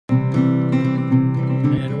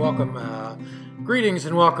welcome. Greetings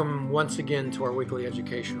and welcome once again to our weekly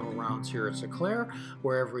educational rounds here at Seclair,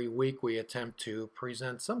 where every week we attempt to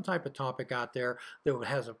present some type of topic out there that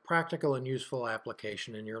has a practical and useful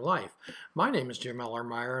application in your life. My name is Jim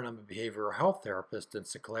Ellermeyer, and I'm a behavioral health therapist at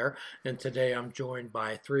Seclair, and today I'm joined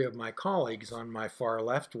by three of my colleagues. On my far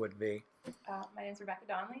left would be... My name is Rebecca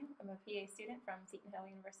Donnelly. I'm a PA student from Seton Hill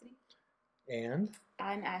University. And...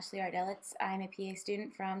 I'm Ashley Ardelitz. I'm a PA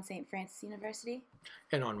student from St. Francis University.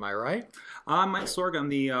 And on my right? I'm Mike Sorg. I'm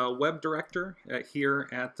the web director here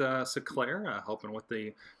at Seclair, helping with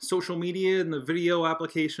the social media and the video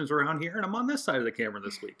applications around here. And I'm on this side of the camera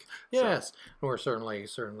this week. Yes, so. We're certainly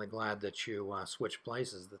glad that you switched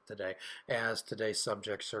places today, as today's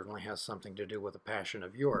subject certainly has something to do with a passion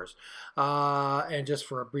of yours. And just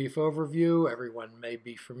for a brief overview, everyone may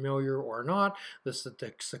be familiar or not, the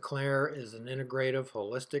Seclair is an integrative,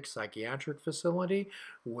 holistic psychiatric facility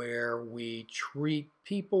where we treat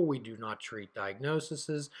people. We do not treat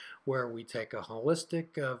diagnoses, where we take a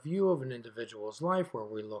holistic view of an individual's life, where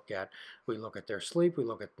we look at their sleep, we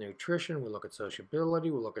look at nutrition, we look at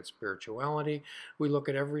sociability, we look at spirituality, we look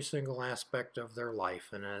at every single aspect of their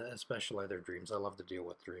life, and especially their dreams. I love to deal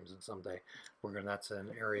with dreams, and someday that's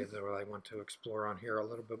an area that I want to explore on here a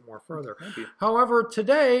little bit more further. However,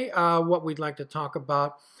 today what we'd like to talk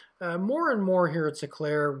about more and more here at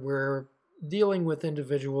Seclair, we're dealing with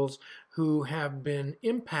individuals who have been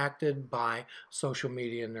impacted by social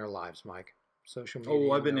media in their lives, Mike. Social media.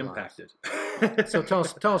 Oh, I've been impacted. So tell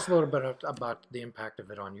us a little bit about the impact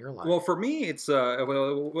of it on your life. Well, for me, it's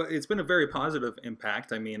been a very positive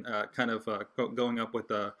impact. I mean, going up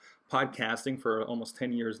with podcasting for almost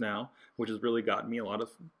 10 years now, which has really gotten me a lot of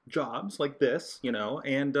jobs like this,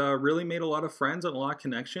 and really made a lot of friends and a lot of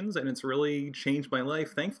connections, and it's really changed my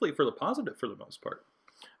life, thankfully, for the positive for the most part.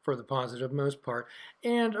 For the positive most part.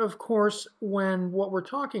 And of course, what we're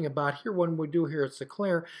talking about here, when we do here at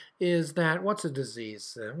Seclair, is that what's a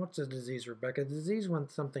disease? What's a disease, Rebecca? A disease when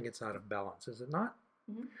something gets out of balance, is it not?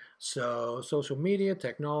 Mm-hmm. So social media,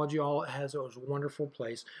 technology, all has a wonderful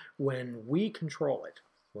place when we control it.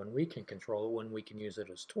 When we can control it, when we can use it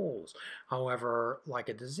as tools. However, like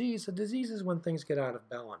a disease is when things get out of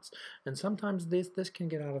balance. And sometimes this can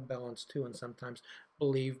get out of balance too, and sometimes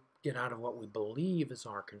get out of what we believe is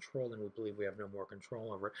our control, and we believe we have no more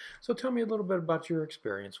control over it. So tell me a little bit about your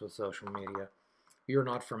experience with social media. You're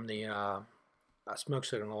not from the smoke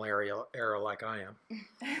signal era like I am.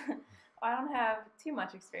 I don't have too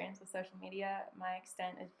much experience with social media. My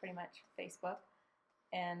extent is pretty much Facebook,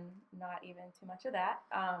 and not even too much of that.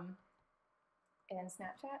 And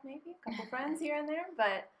Snapchat, maybe a couple friends here and there,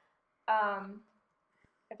 but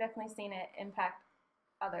I've definitely seen it impact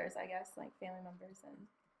others, I guess, like family members and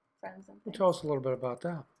friends and things. Well, tell us a little bit about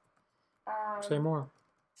that. Say more.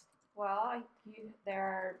 Well, there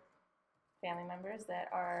are family members that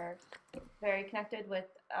are very connected with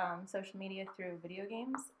social media through video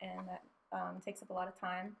games, and that takes up a lot of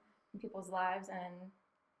time in people's lives, and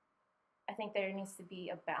I think there needs to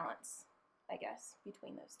be a balance, I guess,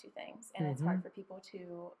 between those two things, and it's hard for people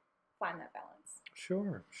to find that balance.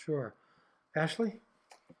 Sure. Ashley?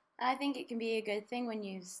 I think it can be a good thing when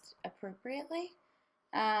used appropriately.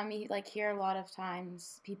 You hear a lot of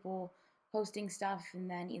times people posting stuff and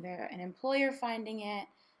then either an employer finding it,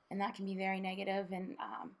 and that can be very negative, and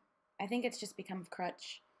I think it's just become a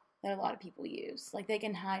crutch that a lot of people use. Like, they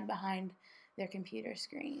can hide behind their computer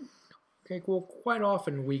screen. Okay, well, quite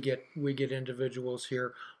often we get individuals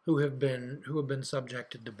here who have been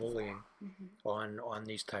subjected to bullying on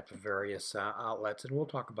these type of various outlets, and we'll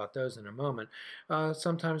talk about those in a moment.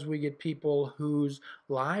 Sometimes we get people whose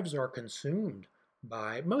lives are consumed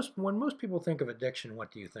by when most people think of addiction.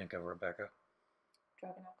 What do you think of, Rebecca?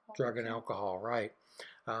 Drug and alcohol. Drug and alcohol, right?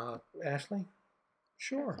 Ashley?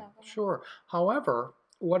 Sure. However,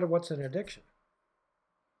 what's an addiction?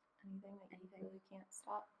 Anything that you really can't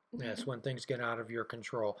stop. Yes, when things get out of your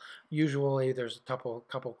control. Usually there's a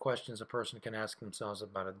couple questions a person can ask themselves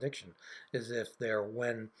about addiction. Is if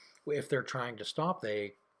they're trying to stop,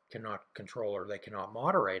 they cannot control or they cannot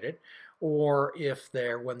moderate it, or if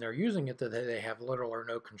when they're using it, that they have little or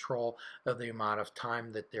no control of the amount of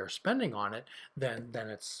time that they're spending on it, then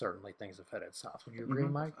it's certainly things have fed itself. Would you agree,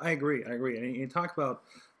 Mike? I agree. And you talk about,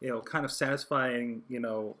 kind of satisfying,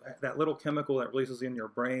 that little chemical that releases in your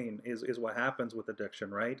brain is what happens with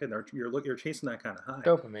addiction, right? And you're chasing that kind of high.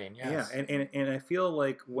 Dopamine, yes. Yeah, and I feel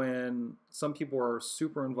like when some people are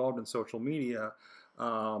super involved in social media,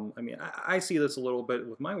 I mean, I see this a little bit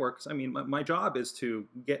with my work. 'Cause, I mean, my job is to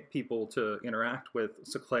get people to interact with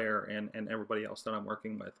Seclair and everybody else that I'm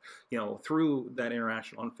working with, you know, through that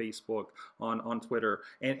interaction on Facebook, on Twitter,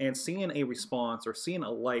 and seeing a response or seeing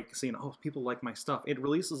a like, seeing, oh, people like my stuff, it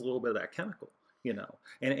releases a little bit of that chemical. You know,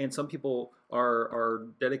 and some people are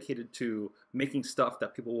dedicated to making stuff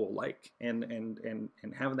that people will like and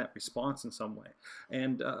having that response in some way.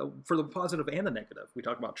 And for the positive and the negative, we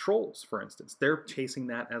talk about trolls, for instance. They're chasing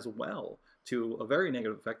that as well to a very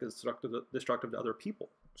negative effect that's destructive to other people.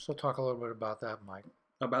 So talk a little bit about that, Mike.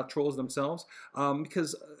 About trolls themselves,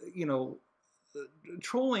 because you know,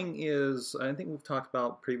 trolling is, I think we've talked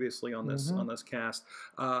about previously on this cast,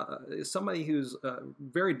 is somebody who's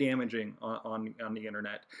very damaging on the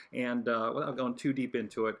internet, and without going too deep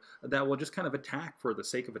into it, that will just kind of attack for the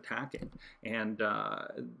sake of attacking, and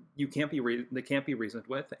they can't be reasoned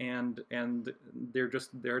with, and they're just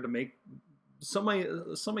there to make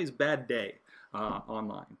somebody's bad day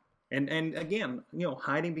online. And again, you know,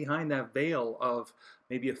 hiding behind that veil of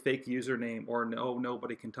maybe a fake username or no,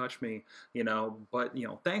 nobody can touch me, you know. But, you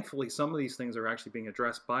know, thankfully, some of these things are actually being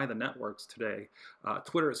addressed by the networks today.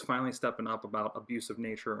 Twitter is finally stepping up about abusive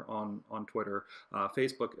nature on Twitter,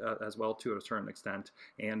 Facebook as well, too, to a certain extent.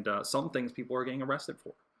 And some things people are getting arrested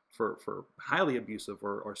for highly abusive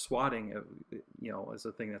or swatting, you know, is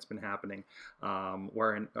a thing that's been happening,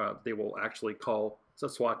 wherein they will actually call a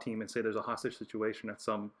SWAT team and say there's a hostage situation at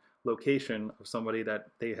some location of somebody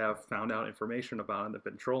that they have found out information about and they've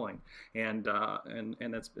been trolling, and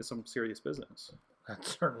that's some serious business. That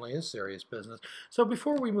certainly is serious business. So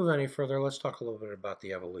before we move any further, let's talk a little bit about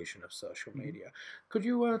the evolution of social media. Could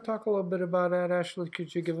you talk a little bit about that, Ashley?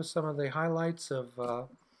 Could you give us some of the highlights of the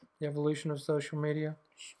evolution of social media?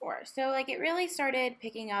 Sure. So, like, it really started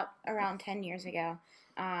picking up around 10 years ago,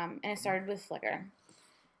 and it started with Flickr.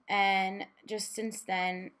 And just since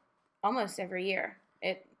then, almost every year,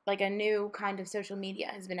 like a new kind of social media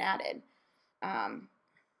has been added.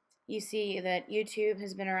 You see that YouTube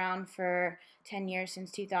has been around for 10 years,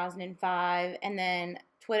 since 2005, and then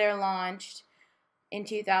Twitter launched in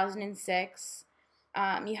 2006.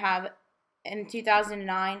 You have in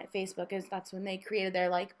 2009 Facebook that's when they created their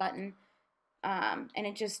like button, and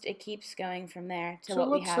it keeps going from there to what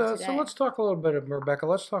we have today. So let's talk a little bit, Rebecca.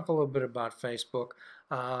 Let's talk a little bit about Facebook.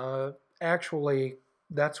 Actually,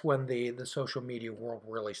 that's when the social media world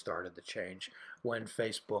really started to change, when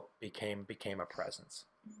Facebook became a presence.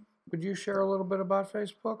 Could you share a little bit about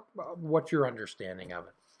Facebook? What's your understanding of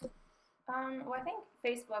it? Well, I think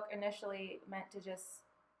Facebook initially meant to just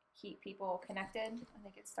keep people connected. I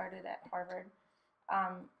think it started at Harvard,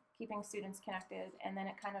 keeping students connected, and then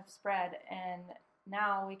it kind of spread, and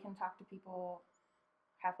now we can talk to people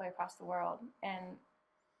halfway across the world, and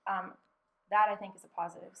that I think is a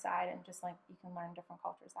positive side, and just like you can learn different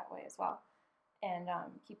cultures that way as well, and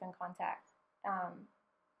keep in contact.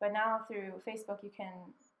 But now through Facebook,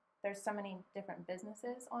 there's so many different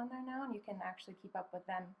businesses on there now, and you can actually keep up with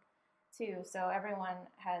them too. So everyone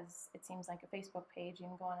has, it seems like, a Facebook page. You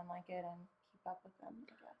can go on and like it and keep up with them,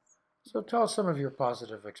 I guess. So tell us some of your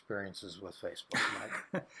positive experiences with Facebook,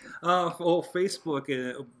 Mike. Well,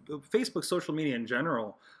 Facebook, social media in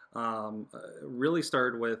general, really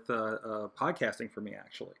started with podcasting for me,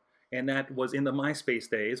 actually. And that was in the MySpace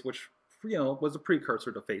days, which, you know, was a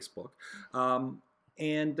precursor to Facebook.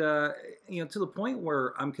 And you know, to the point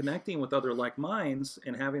where I'm connecting with other like minds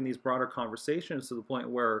and having these broader conversations, to the point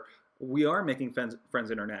where we are making friends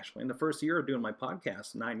internationally. In the first year of doing my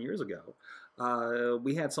podcast 9 years ago,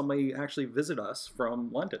 we had somebody actually visit us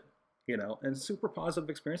from London, you know, and super positive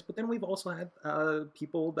experience. But then we've also had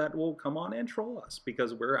people that will come on and troll us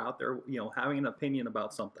because we're out there, you know, having an opinion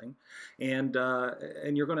about something, and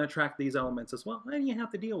you're going to attract these elements as well, and you have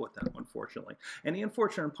to deal with them, unfortunately. And the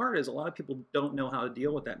unfortunate part is a lot of people don't know how to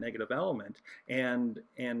deal with that negative element, and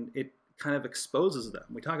it kind of exposes them.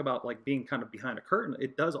 We talk about like being kind of behind a curtain.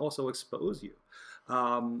 It does also expose you.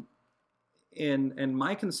 And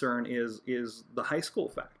my concern is the high school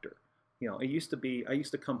factor. You know, I used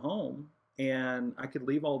to come home and I could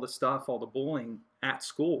leave all the stuff, all the bullying at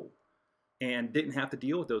school, and didn't have to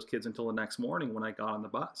deal with those kids until the next morning when I got on the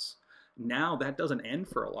bus. Now that doesn't end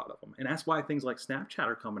for a lot of them. And that's why things like Snapchat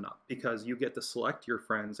are coming up, because you get to select your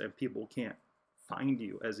friends and people can't find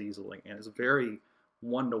you as easily. And it's very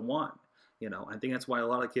one-to-one. You know, I think that's why a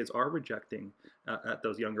lot of kids are rejecting at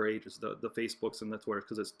those younger ages the Facebooks and the Twitters,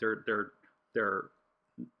 because it's they're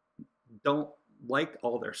don't like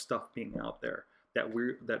all their stuff being out there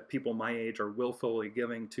that people my age are willfully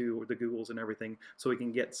giving to the Googles and everything, so we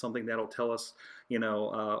can get something that'll tell us, you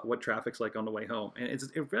know, what traffic's like on the way home. And it's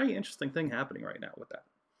a very interesting thing happening right now with that.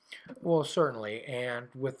 Well, certainly, and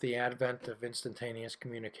with the advent of instantaneous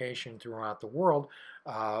communication throughout the world,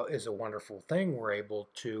 is a wonderful thing. We're able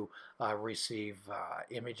to receive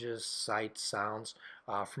images, sights, sounds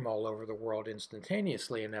from all over the world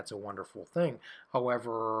instantaneously, and that's a wonderful thing.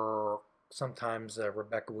 However, sometimes,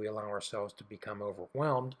 Rebecca, we allow ourselves to become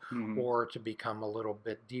overwhelmed Hmm. or to become a little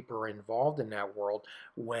bit deeper involved in that world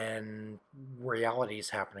when reality is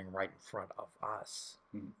happening right in front of us.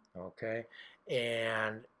 Hmm. Okay,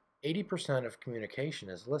 and 80% of communication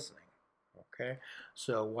is listening. Okay,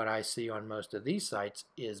 so what I see on most of these sites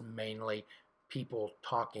is mainly people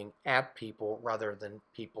talking at people rather than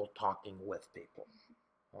people talking with people.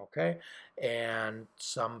 Okay, and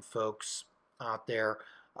some folks out there,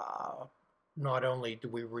 uh, not only do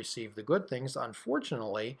we receive the good things,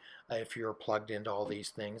 unfortunately, if you're plugged into all these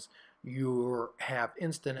things, you have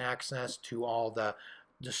instant access to all the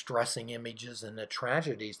distressing images and the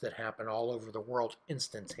tragedies that happen all over the world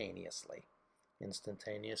instantaneously,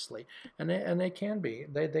 and they can be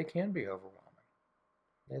overwhelming.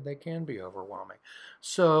 They can be overwhelming.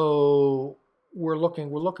 So we're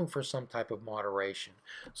looking for some type of moderation.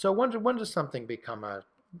 So when does something become a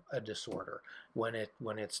disorder? When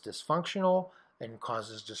it's dysfunctional and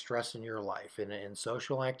causes distress in your life, in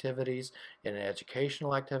social activities, in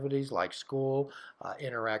educational activities like school,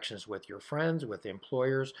 interactions with your friends, with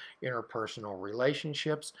employers, interpersonal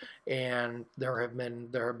relationships, and there have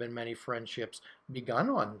been many friendships begun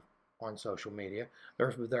on social media. There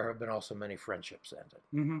have been also many friendships ended.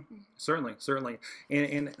 Hmm. Certainly, certainly,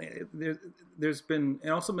 and there's been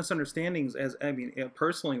and also misunderstandings. As I mean,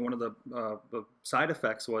 personally, one of the side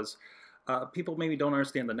effects was people maybe don't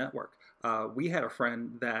understand the network. We had a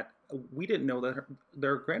friend that we didn't know that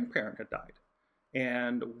their grandparent had died,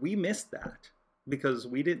 and we missed that because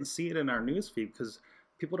we didn't see it in our newsfeed because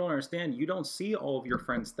people don't understand. You don't see all of your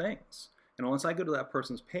friends' things, and unless I go to that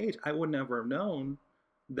person's page, I would never have known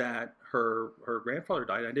that her grandfather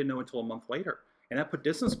died. I didn't know until a month later, and that put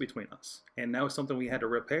distance between us. And that was something we had to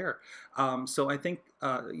repair. So I think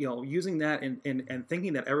using that and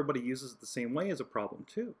thinking that everybody uses it the same way is a problem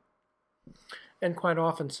too. And quite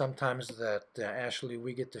often, sometimes that Ashley,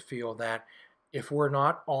 we get to feel that if we're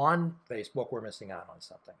not on Facebook, we're missing out on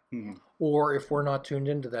something, Mm-hmm. or if we're not tuned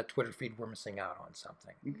into that Twitter feed, we're missing out on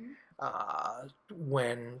something. Mm-hmm.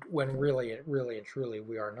 When really and truly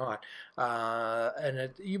we are not, and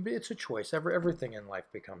it's a choice. Everything in life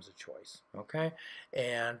becomes a choice. Okay,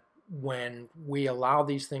 and when we allow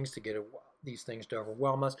these things to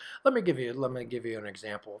overwhelm us, let me give you an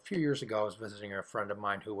example. A few years ago, I was visiting a friend of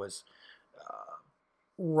mine who was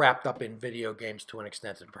wrapped up in video games to an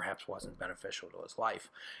extent that perhaps wasn't beneficial to his life.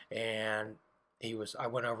 And I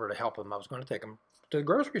went over to help him. I was going to take him to the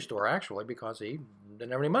grocery store, actually, because he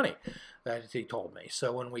didn't have any money, that he told me.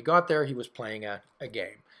 So when we got there, he was playing a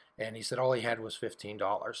game. And he said all he had was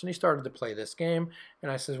 $15. And he started to play this game.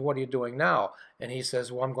 And I said, what are you doing now? And he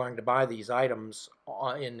says, well, I'm going to buy these items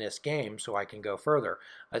in this game so I can go further.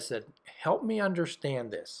 I said, help me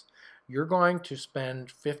understand this. You're going to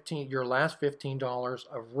spend your last $15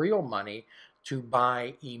 of real money to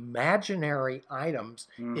buy imaginary items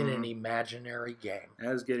in an imaginary game.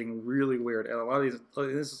 That is getting really weird. And a lot of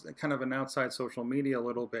this is kind of an outside social media a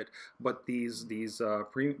little bit, but these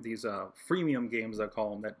freemium games, I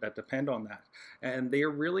call them, that depend on that, and they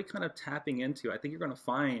are really kind of tapping into. I think you're going to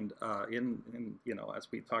find in as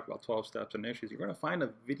we talk about 12 steps and issues, you're going to find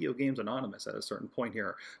a Video Games Anonymous at a certain point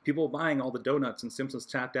here. People buying all the donuts and Simpsons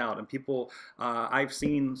Tapped Out, and people. I've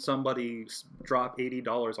seen somebody drop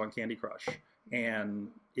 $80 on Candy Crush. And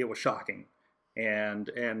it was shocking, and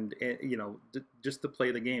just to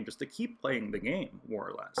play the game, just to keep playing the game, more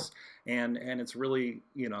or less, and it's really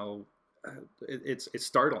it's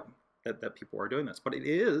startling that people are doing this, but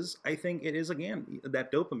I think it is again that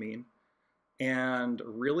dopamine, and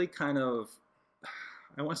really kind of,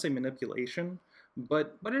 I want to say manipulation,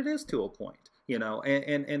 but it is to a point,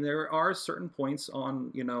 and there are certain points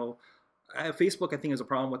on Facebook I think is a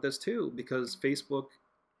problem with this too, because Facebook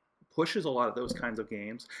pushes a lot of those kinds of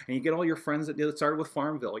games, and you get all your friends that started with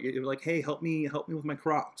Farmville. You're like, hey, help me with my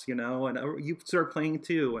crops, and you start playing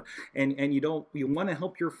too, and you want to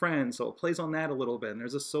help your friends, so it plays on that a little bit, and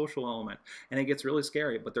there's a social element, and it gets really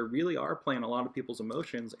scary. But they really are playing a lot of people's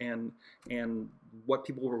emotions and what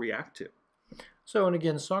people will react to. So, and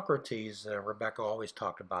again, Socrates, Rebecca always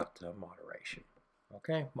talked about moderation.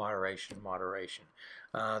 Okay, moderation.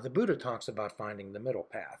 The Buddha talks about finding the middle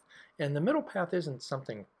path, and the middle path isn't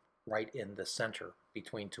something right in the center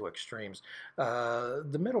between two extremes.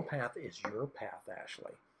 The middle path is your path,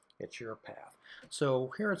 Ashley. It's your path.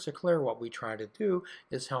 So here at Sinclair, what we try to do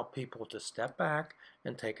is help people to step back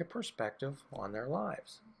and take a perspective on their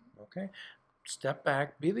lives. Okay? Step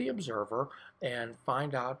back, be the observer, and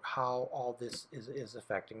find out how all this is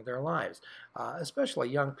affecting their lives, especially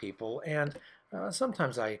young people. And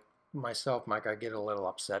sometimes myself, Mike, I get a little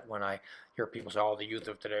upset when I hear people say, oh, the youth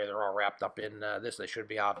of today, they're all wrapped up in this. They should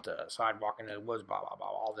be out sidewalking in the woods, blah, blah, blah,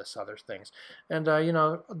 all this other things. And,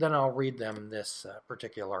 then I'll read them this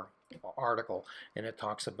particular article, and it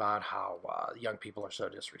talks about how young people are so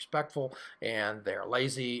disrespectful, and they're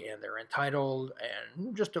lazy, and they're entitled,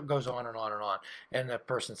 and just it goes on and on and on. And the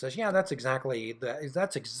person says, yeah, that's exactly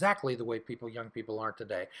the way young people are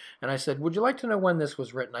today. And I said, would you like to know when this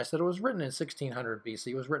was written? I said, it was written in 1600 BC.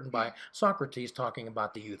 It was written by Socrates talking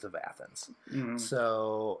about the youth of Athens. Mm-hmm.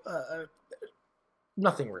 So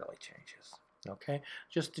nothing really changes. Okay,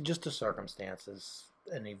 just the circumstances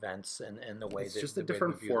and events and the way it's just a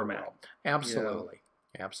different format. Absolutely,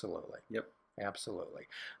 absolutely. Yep. Absolutely.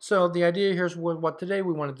 So the idea here is what today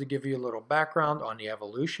we wanted to give you a little background on the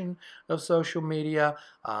evolution of social media,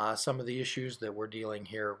 some of the issues that we're dealing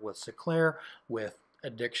here with Seclair, with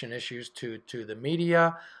addiction issues to the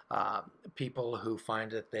media, people who find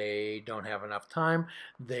that they don't have enough time,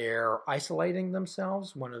 they're isolating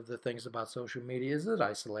themselves. One of the things about social media is it's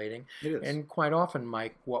isolating. It is. And quite often,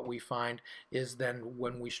 Mike, what we find is then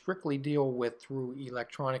when we strictly deal with through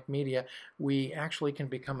electronic media, we actually can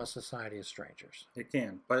become a society of strangers. It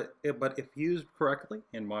can, but if used correctly,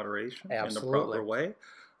 in moderation, Absolutely. in the proper way,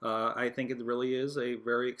 I think it really is a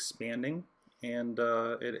very expanding, and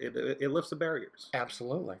it lifts the barriers.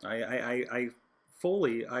 Absolutely. I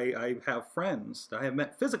have friends that I have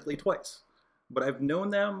met physically twice, but I've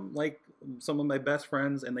known them like some of my best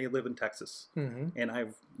friends, and they live in Texas. Mm-hmm. And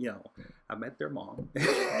I've met their mom,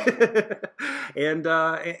 and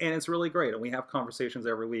it's really great. And we have conversations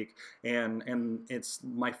every week, and it's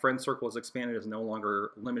my friend circle is expanded. Is no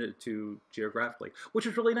longer limited to geographically, which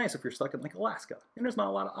is really nice if you're stuck in like Alaska, and there's not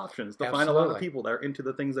a lot of options to find a lot of people that are into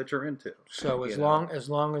the things that you're into. So as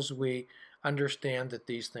long as we understand that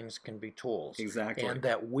these things can be tools. Exactly. And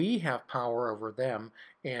that we have power over them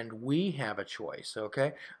and we have a choice, okay?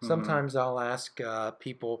 Mm-hmm. Sometimes I'll ask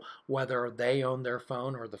people whether they own their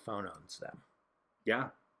phone or the phone owns them. Yeah.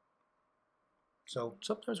 So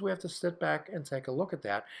sometimes we have to sit back and take a look at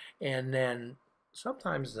that. And then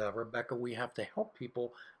sometimes, Rebecca, we have to help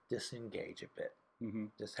people disengage a bit. Mm-hmm.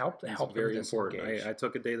 Just help them very important. I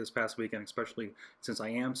took a day this past weekend, especially since I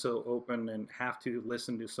am so open and have to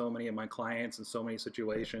listen to so many of my clients in so many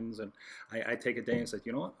situations. And I take a day and said,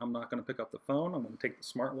 you know what? I'm not going to pick up the phone. I'm going to take the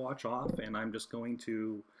smartwatch off, and I'm just going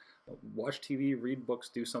to watch TV, read books,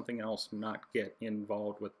 do something else, not get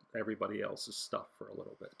involved with everybody else's stuff for a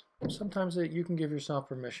little bit. Sometimes you can give yourself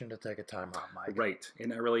permission to take a time out, Mike. Right.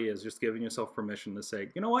 And that really is just giving yourself permission to say,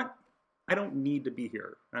 you know what? I don't need to be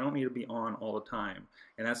here. I don't need to be on all the time.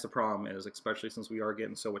 And that's the problem is, especially since we are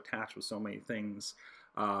getting so attached with so many things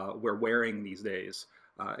we're wearing these days,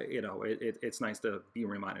 it's nice to be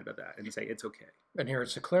reminded of that and say it's okay. And here at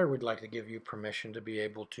Seclair, we'd like to give you permission to be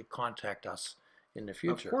able to contact us in the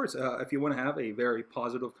future. Of course. If you want to have a very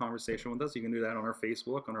positive conversation with us, you can do that on our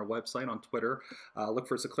Facebook, on our website, on Twitter. Look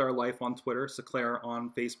for Seclair Life on Twitter, Seclair on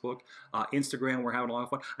Facebook. Instagram, we're having a lot of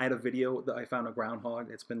fun. I had a video that I found a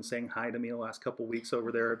groundhog. It's been saying hi to me the last couple weeks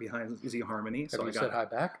over there behind Z Harmony. Have you said hi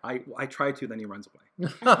back? I tried to, then he runs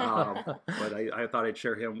away. But I thought I'd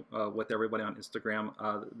share him with everybody on Instagram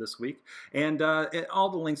this week. And all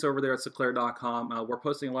the links over there at Seclair.com. We're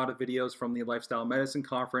posting a lot of videos from the Lifestyle Medicine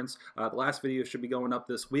Conference. The last video should be going up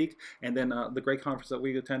this week, and then the great conference that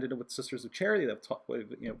we attended with Sisters of Charity that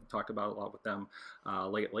we've talked about a lot with them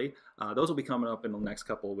lately. Those will be coming up in the next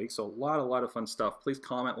couple of weeks, so a lot of fun stuff. Please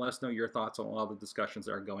comment, let us know your thoughts on a lot of the discussions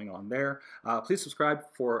that are going on there. Please subscribe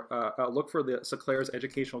for look for the Seclair's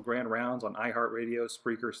Educational Grand Rounds on iHeartRadio,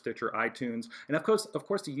 Spreaker, Stitcher, iTunes, and of course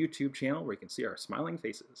the YouTube channel where you can see our smiling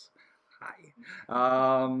faces.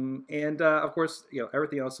 Hi. And of course,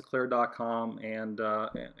 everything else Seclair.com, and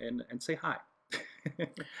say hi.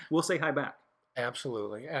 We'll say hi back.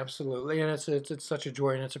 Absolutely, absolutely, and it's such a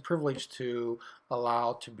joy and it's a privilege to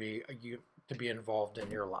allow to be involved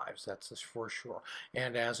in your lives. That's for sure.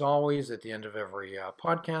 And as always, at the end of every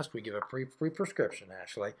podcast, we give a free prescription,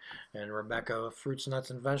 Ashley. And Rebecca, fruits, nuts,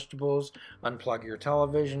 and vegetables. Unplug your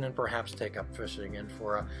television and perhaps take up fishing. And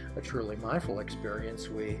for a truly mindful experience,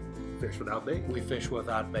 we fish without bait. We fish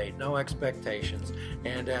without bait. No expectations.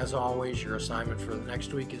 And as always, your assignment for the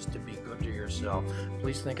next week is to be good to yourself.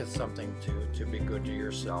 Please think of something to be good to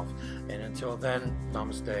yourself. And until then,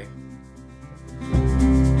 namaste.